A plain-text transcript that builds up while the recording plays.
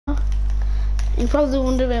You're probably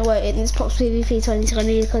wondering why it is Pops PvP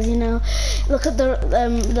 2020 because you know, look at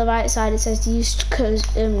the right side. It says use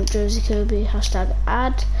Jersey Kirby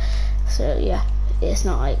 #ad. So yeah, it's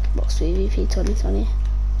not like Pops PvP 2020.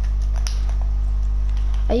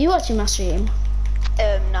 Are you watching my stream?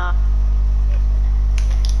 No.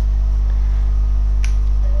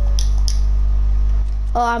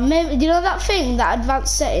 Oh, maybe you know that thing, that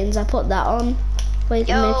advanced settings. I put that on. Where you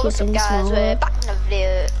can make your things guys, smaller. we're back in the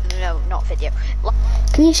video. No, not video.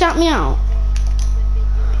 Can you shout me out?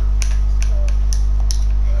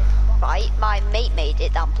 Right, my mate made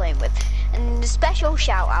it that I'm playing with. And a special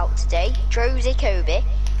shout out today, Josie Kobe.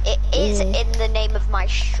 It is in the name of my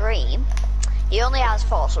stream. He only has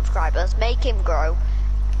 4 subscribers. Make him grow.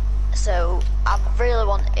 So I really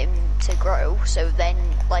want him to grow. So then,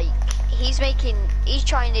 like, he's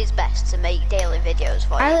trying his best to make daily videos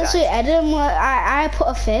for you guys. I literally edited him. I put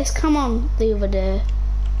a face cam on the other day.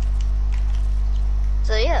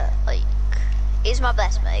 So yeah, like, he's my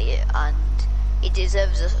best mate and he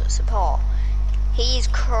deserves the support. He's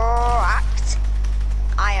cracked.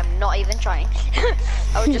 I am not even trying.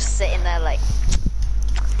 I was just sitting there like,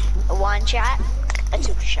 a 1 shot, a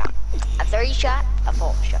 2 shot, a 3 shot, a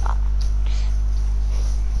 4 shot.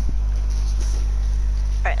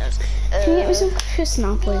 Right, can you get me some Chris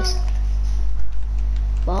now, please?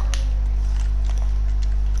 What?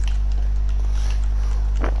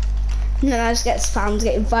 And then I just get spammed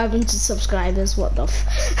getting 500 subscribers. What the f?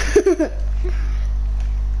 Bit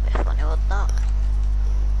funny with that.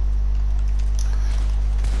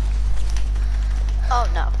 Oh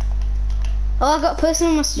no. Oh, I got a person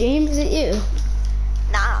on my stream. Is it you?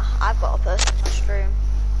 Nah, I've got a person on my stream.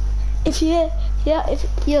 If you, if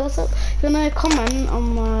you wanna comment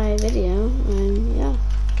on my video, yeah.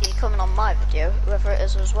 Can you comment on my video, whoever it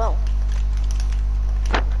is as well?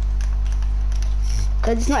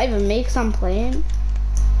 Cause it's not even me, cause I'm playing.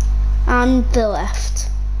 And the left.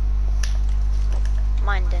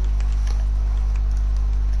 Mine didn't.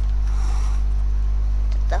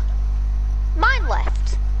 Mine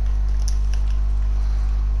left.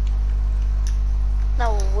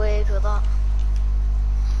 No, weird with that.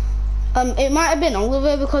 It might have been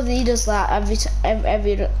Oliver because he does that every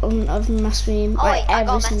of my stream. Oh like wait, I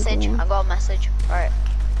got a every message. one. I got a message. Right.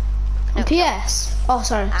 No, PS. Oh,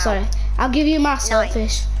 sorry. I'll give you my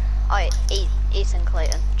selfish. Oh, Ethan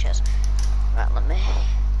Clayton. Cheers. Right, let me.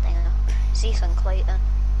 It's Ethan Clayton.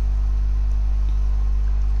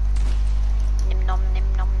 Nim nom nim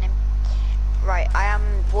nom nim. Right, I am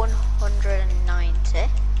 190.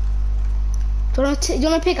 Do you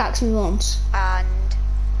wanna pickaxe me once? And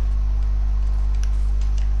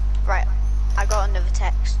right, I got another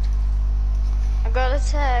text. I got a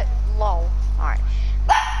text. Lol. Alright.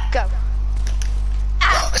 Go.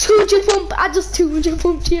 200 pump. I just 200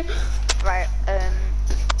 pumped you. Right.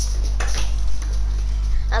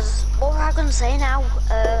 As what was I gonna say now?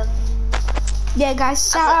 Yeah, guys,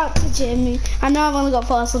 shout out to Jamie. I know I've only got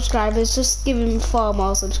 4 subscribers. Just give him 4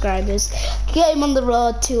 more subscribers. Get him on the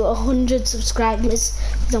road to 100 subscribers.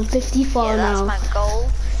 He's on 54 now. That's my goal.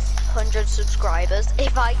 100 subscribers.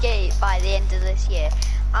 If I get it by the end of this year,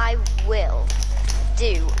 I will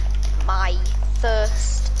do my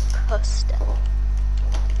first custom.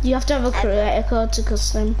 You have to have a creator code to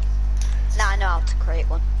custom. Nah, I know how to create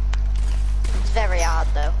one. It's very hard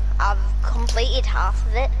though. I've completed half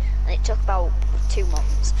of it, and it took about 2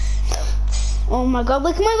 months. So. Oh my god,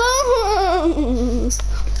 look at my bones!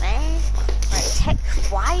 Right,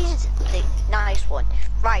 why is the nice one?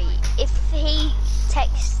 Right, if he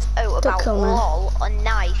texts out about lol or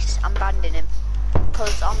nice, I'm banning him.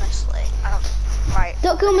 Because honestly, I don't. Right.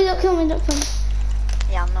 Don't kill me, don't kill me, don't kill me.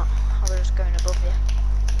 Yeah, I'm not. I was just going above you.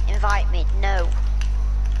 Invite me, no.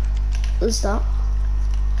 What's that?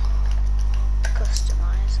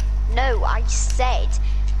 Customize. No, I said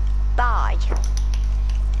bye.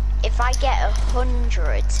 If I get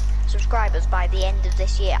 100 subscribers by the end of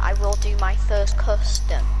this year, I will do my first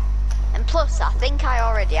custom. And plus, I think I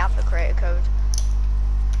already have the creator code.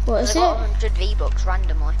 What is it? I got 100 V-Bucks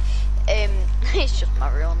randomly. It's just my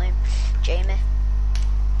real name, Jamie.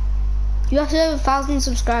 You have to have 1,000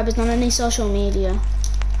 subscribers on any social media.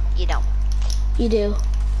 You don't. You do.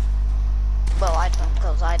 Well, I don't,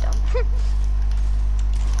 because I don't.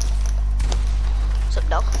 What's up,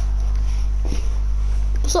 dog?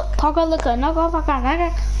 What's up, Cogger? Look at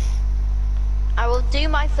I will do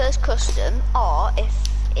my first custom, or if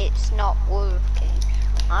it's not working,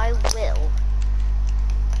 I will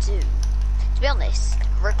do, to be honest,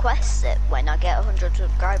 request it when I get 100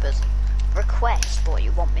 subscribers. Request what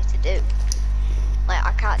you want me to do. Like,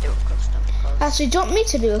 I can't do a custom because... Actually, do you want me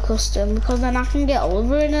to do a custom? Because then I can get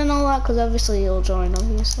Oliver in and all that, because obviously you'll join,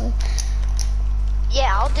 obviously.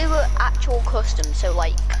 Yeah, I'll do an actual custom, so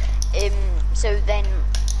like, so then...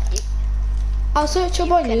 I'll search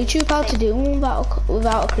up on YouTube how to do one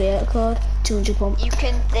without a creator code, 200 pump. You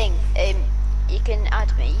can you can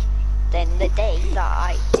add me, then the day that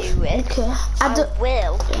I do it, Okay. I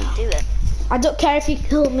will do it. I don't care if you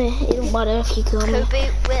kill me, it don't matter if you kill me. Kobe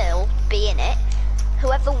will be in it.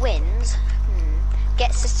 Whoever wins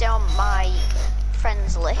gets to stay on my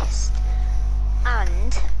friends list,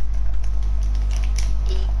 and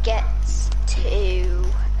he gets to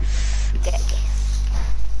get a gift.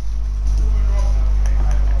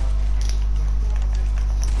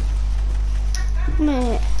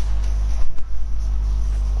 Mate.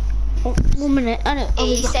 Oh, 1 minute, I know.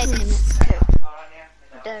 He said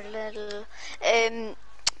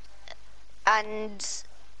and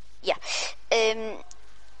yeah,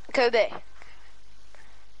 Kobe.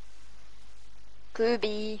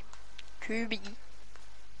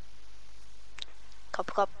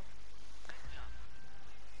 Cop.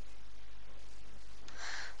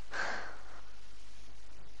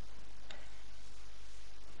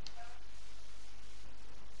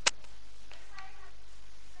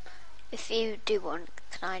 If you do one,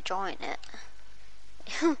 can I join it?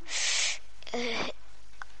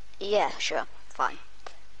 Yeah, sure, fine.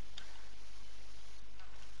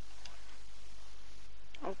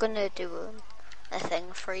 I'm gonna do a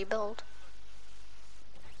thing free build.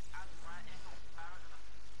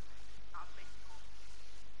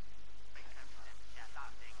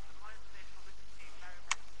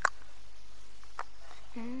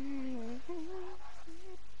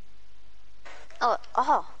 Oh,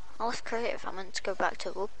 I left creative. I meant to go back to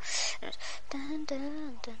whoop. Dun,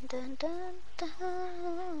 dun, dun, dun, dun,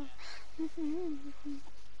 dun.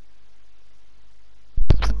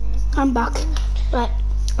 I'm back. Right,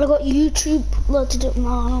 I got YouTube loaded up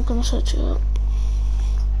now and I'm gonna search it up.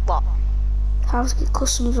 What? How to get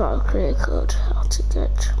customs without a creator code. How to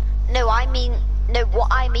get... No, what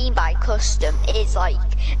I mean by custom is like,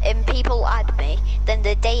 people add me, then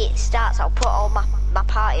the day it starts I'll put all my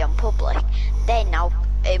party on public, then I'll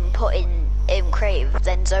put in creative,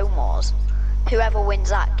 then zone wars. Whoever wins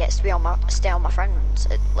that gets to be on stay on my friends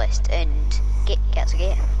list and gets a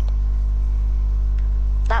gift.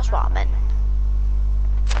 That's what I meant.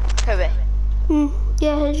 Kobe.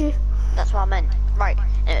 Yeah, I heard you. That's what I meant. Right.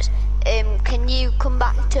 Anyways, can you come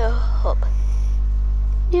back to Hub?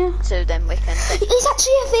 Yeah. So then we can... It's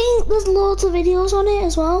actually a thing, there's loads of videos on it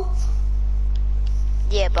as well.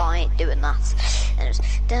 Yeah, but I ain't doing that. Anyways,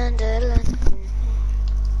 dun, dun, dun.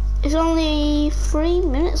 It's only 3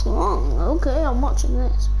 minutes long. Okay, I'm watching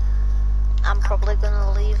this. I'm probably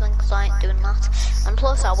gonna leave then because I ain't doing that. And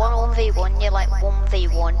plus I want 1v1, you're like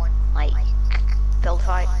 1v1, like, build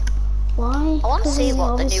fight. Why? I want to see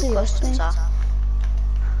what the new customs are.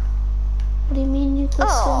 What do you mean new customs?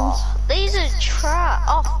 Oh, these are trash.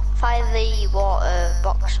 Oh, fire the water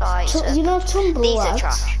box fights. You know Tumble These Lads? are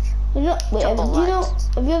trash. You know, wait,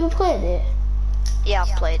 have you ever played it? Yeah,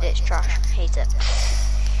 I've played it, it's trash. Hate it.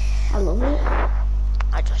 I love it.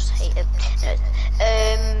 I just hate it.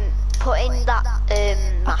 Putting that,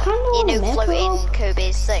 map, you know, floating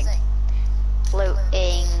Kobe's thing.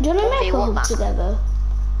 Floating. Do you want to make a hub map together?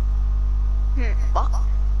 What?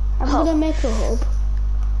 I'm gonna make a hub.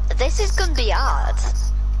 This is gonna be hard.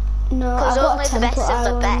 No, because only the best of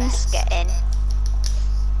the best get in.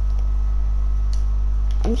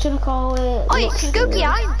 I'm just gonna call it. Oh, you can go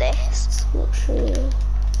behind this. Luxury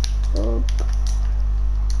hub.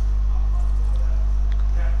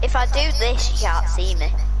 If I do this, you can't see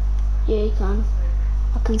me. Yeah, you can.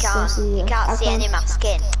 I can still see you. You can't see any of my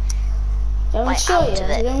skin. Do you want me to show you? Do you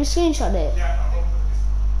want me to screenshot it?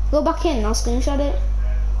 Go back in and I'll screenshot it.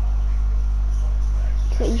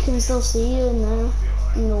 You can still see you in there,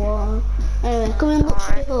 in the water. Anyway, come and look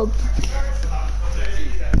for the hub.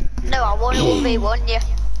 No, I want to 1v1 you.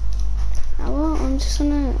 I won't, I'm just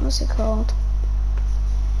gonna, what's it called?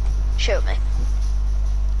 Show me.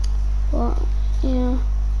 What? Yeah.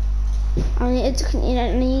 I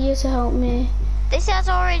need you to help me. This has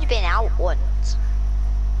already been out once.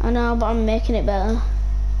 I know, but I'm making it better.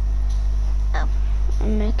 Oh.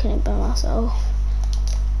 I'm making it by myself.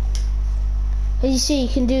 As you see, you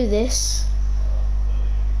can do this.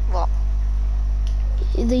 What?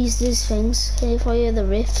 These things here for you, the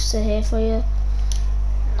riffs are here for you.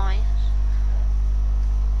 Nice.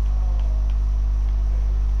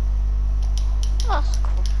 Oh,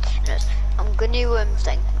 that's cool. Anyways,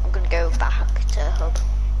 I'm gonna go back to Hub.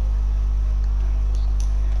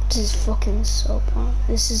 This is fucking so boring.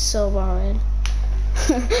 This is so boring.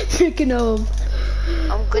 Making a hub.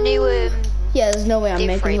 I'm gonna Yeah, there's no way I'm do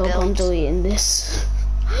making a hub. I'm builds. deleting this.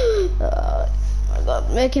 Oh my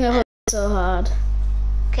god, making a hub is so hard.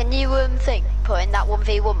 Can you think putting that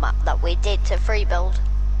 1v1 map that we did to free build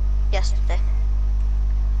yesterday?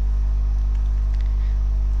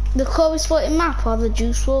 The Kobe's floating map or the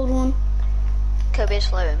Juice World one? Kobe's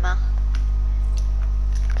floating map.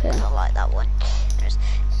 Okay. I like that one.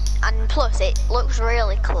 And plus, it looks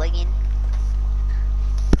really clean.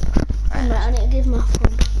 Right, I need to give my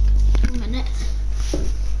phone a minute.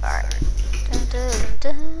 Alright. Dun, dun,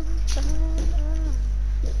 dun, dun,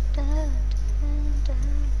 dun, dun, dun,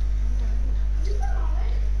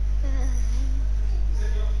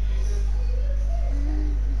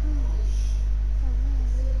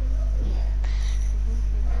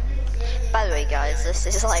 By the way, guys, this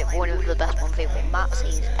is like one of the best 1v1 maps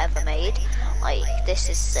he's ever made. Like, this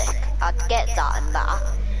is sick. I'd get that and that.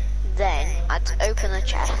 Then I'd open the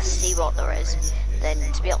chest, see what there is. Then,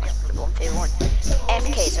 to be honest, 1v1.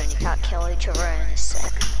 FK zone, you can't kill each other, and it's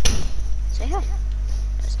sick. So yeah.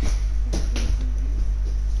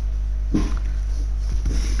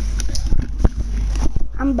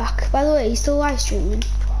 I'm back. By the way, you still live streaming?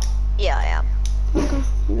 Yeah, I am. Okay,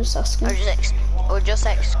 I'm just asking. We're just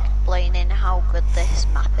explaining how good this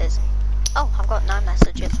map is. Oh, I've got 9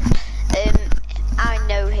 messages. I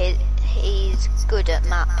know he's good at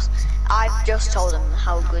maps. I've just told him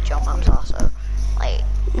how good your maps are, so like.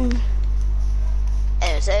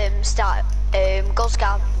 Anyways, start. Gold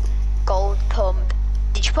scout, gold pump.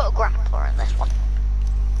 Did you put a grappler in this one?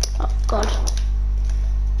 Oh God.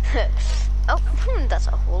 Oh, that's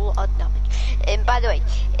a whole lot of damage. By the way,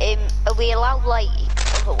 are we allowed like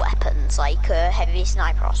other weapons, like a heavy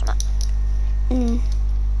sniper or something?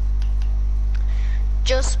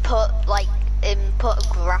 Just put like put a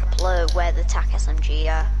grappler where the tac SMG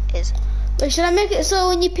is. Wait, should I make it so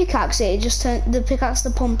when you pickaxe it, just the pickaxe,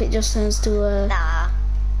 the pump, it just turns to a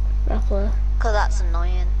grappler? Cause that's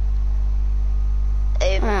annoying.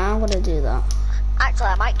 I'm gonna do that. Actually,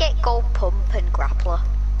 I might get gold pump and grappler.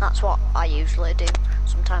 That's what I usually do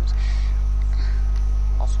sometimes.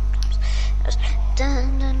 Or sometimes. Just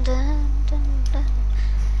dun, dun, dun, dun, dun.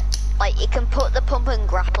 Like, you can put the pump and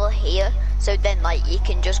grappler here, so then like you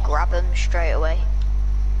can just grab them straight away.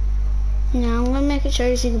 Yeah, I'm gonna make it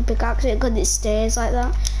sure so you can pickaxe it because it stays like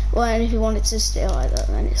that. Well, and if you want it to stay like that,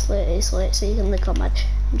 then it's lit, so you can lick on my.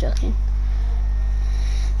 I'm joking.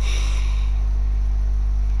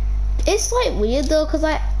 It's like weird though, cause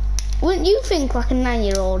like, wouldn't you think like a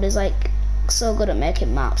 9-year-old is like so good at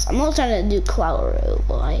making maps? I'm not trying to do clout route,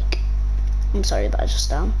 but like, I'm sorry, but I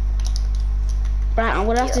just am. Right, I'm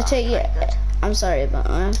gonna have to take it. I'm sorry, but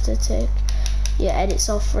I have to take your edits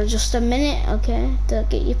off for just a minute, okay? Don't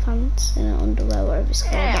get your pants, underwear, whatever it's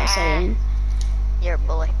called. That's saying. You're a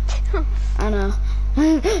bully. I know.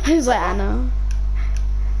 He's like, I know.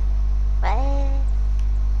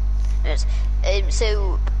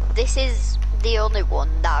 So this is the only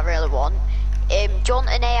one that I really want. Do you want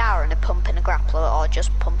an AR and a pump and a grappler, or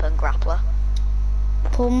just pump and grappler?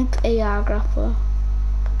 Pump, AR, grappler.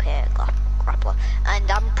 Pump, AR, grappler.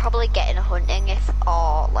 And I'm probably getting a hunting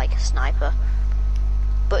or like a sniper.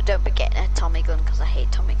 But don't be getting a Tommy gun because I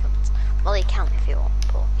hate Tommy guns. Well, you can if you want,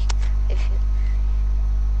 but if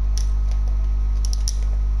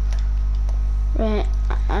you... Right,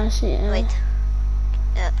 I see it. Wait.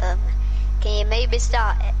 Can you maybe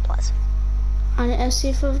start it, please? I need to see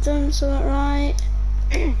if I've done something right.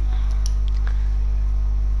 Are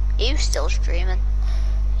you still streaming?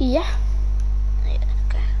 Yeah. Yeah,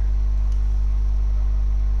 okay.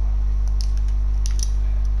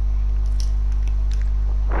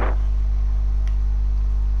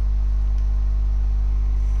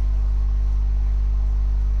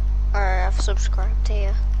 Alright, I've subscribed to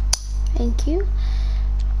you. Thank you.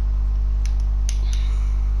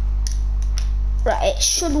 Right, it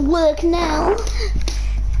should work now.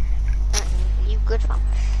 You good, fam?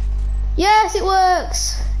 Yes, it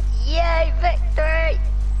works. Yay, victory!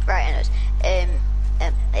 Right,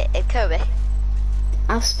 anyways, Kobe.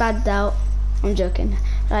 I've spazzed out. I'm joking.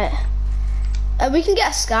 Right. We can get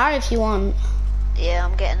a scar if you want. Yeah,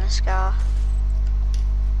 I'm getting a scar.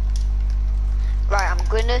 Right, I'm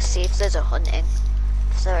gonna see if there's a hunting.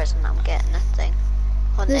 If there isn't, I'm getting a thing.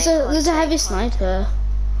 Hunting, There's a heavy sniper.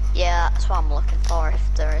 Yeah, that's what I'm looking for if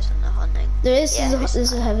there isn't a hunting. There is, yeah,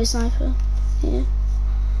 there's a heavy sniper. Yeah.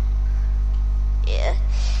 Yeah.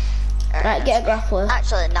 Right, get a grappler.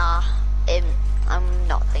 Actually, nah. I'm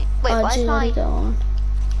not thinking. Wait, where's my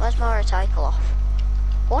reticle off?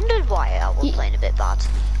 Wondered why I was playing a bit bad.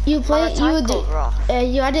 You had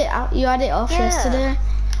it off yesterday.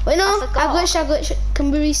 Wait, no, I glitched, Can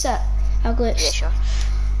we reset? I glitched. Yeah, sure.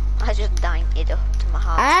 I just 90'd up to my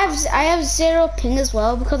heart. I have 0 ping as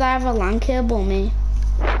well because I have a LAN cable me.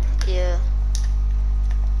 Yeah.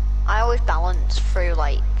 I always balance through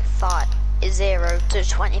like 0 to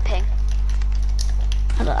 20 ping.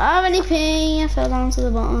 I don't have any ping. I fell down to the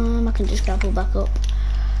bottom. I can just grapple back up.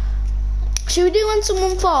 Should we do when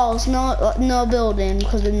someone falls? No building,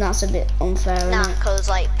 because then that's a bit unfair. Nah, because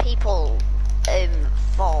like people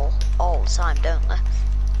fall all the time, don't they?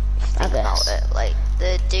 Think about it, like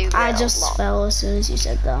they do. I just fell as soon as you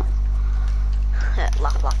said that.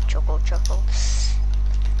 Laugh, laugh, chuckle, chuckle.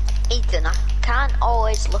 Ethan, I can't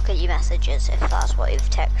always look at your messages if that's what you've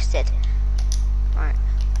texted. Right.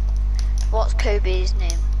 What's Kobe's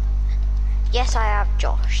name? Yes, I have,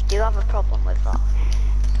 Josh. Do you have a problem with that?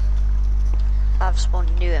 I've someone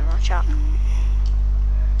new in my chat.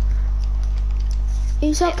 Are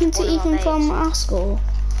you talking to Ethan from our school?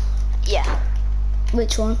 Yeah.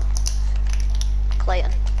 Which one?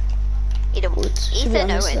 Clayton.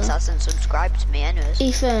 Ethan Owens hasn't subscribed to me anyways.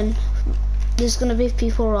 Ethan, there's gonna be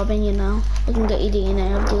people robbing you now. We can get your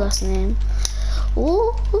DNA of your last name.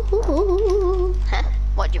 Ooh.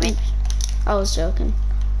 What do you mean? I was joking.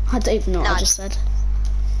 I don't even know what I just said.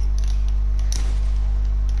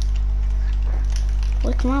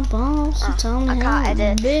 Look at my balls. Tell me I can't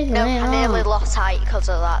edit. Big no, I nearly lost height because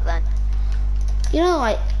of that then. You know,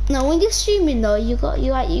 like, no, when you're streaming though, you got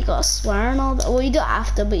to swear and all that. Well, you don't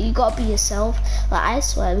have to, but you got to be yourself. Like, I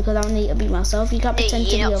swear because I need to be myself. You can't pretend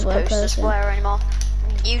to be a other person. You're not supposed to swear anymore.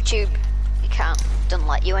 YouTube, you can't. Don't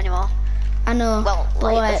let you anymore. I know. Well,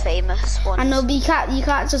 like the famous ones. I know, but you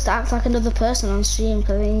can't just act like another person on stream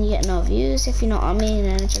because then you get no views. If you know what I mean,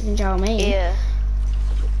 and if you know what I mean. Yeah.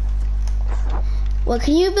 Well,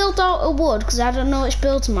 can you build out a wood? Because I don't know which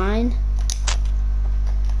build's mine.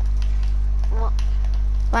 What?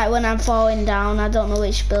 Like when I'm falling down, I don't know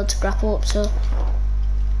which build to grapple up to.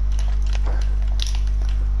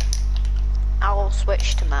 I will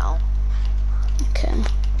switch to metal. Okay.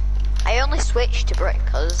 I only switch to brick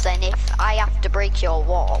because then if I have to break your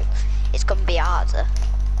wall, it's gonna be harder,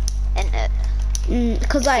 isn't it?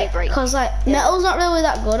 Because metal's not really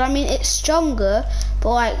that good. I mean, it's stronger, but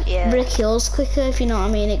like brick heals quicker. If you know what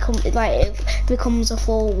I mean, it becomes a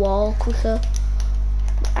full wall quicker,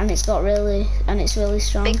 and it's really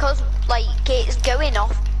strong. Because like it's going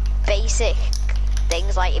off basic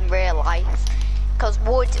things like in real life. Because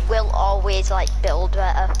wood will always like build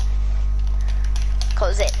better.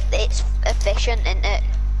 Because it's efficient, isn't it?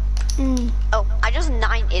 Oh, I just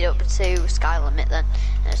 90'd up to sky limit then.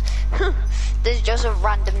 There's just a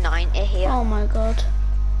random 90 here. Oh my god.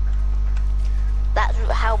 That's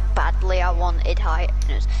how badly I wanted height.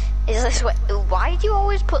 Is this why do you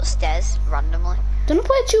always put stairs randomly? Don't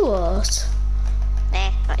play duos.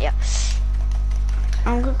 Nah, not yet.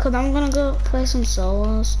 I'm gonna go play some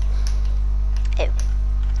solos.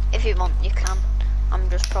 If you want, you can. I'm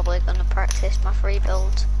just probably gonna practice my free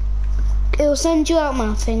build. It'll send you out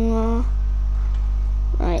my thing though.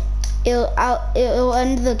 Right. It'll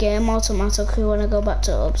end the game automatically when I go back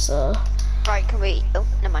to hub, so. Right, can we? Oh,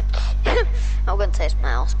 never mind. I'm gonna say something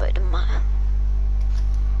else, but it doesn't matter.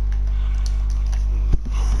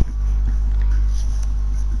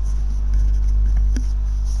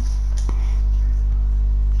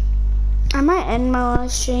 I might end my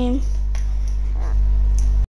live stream.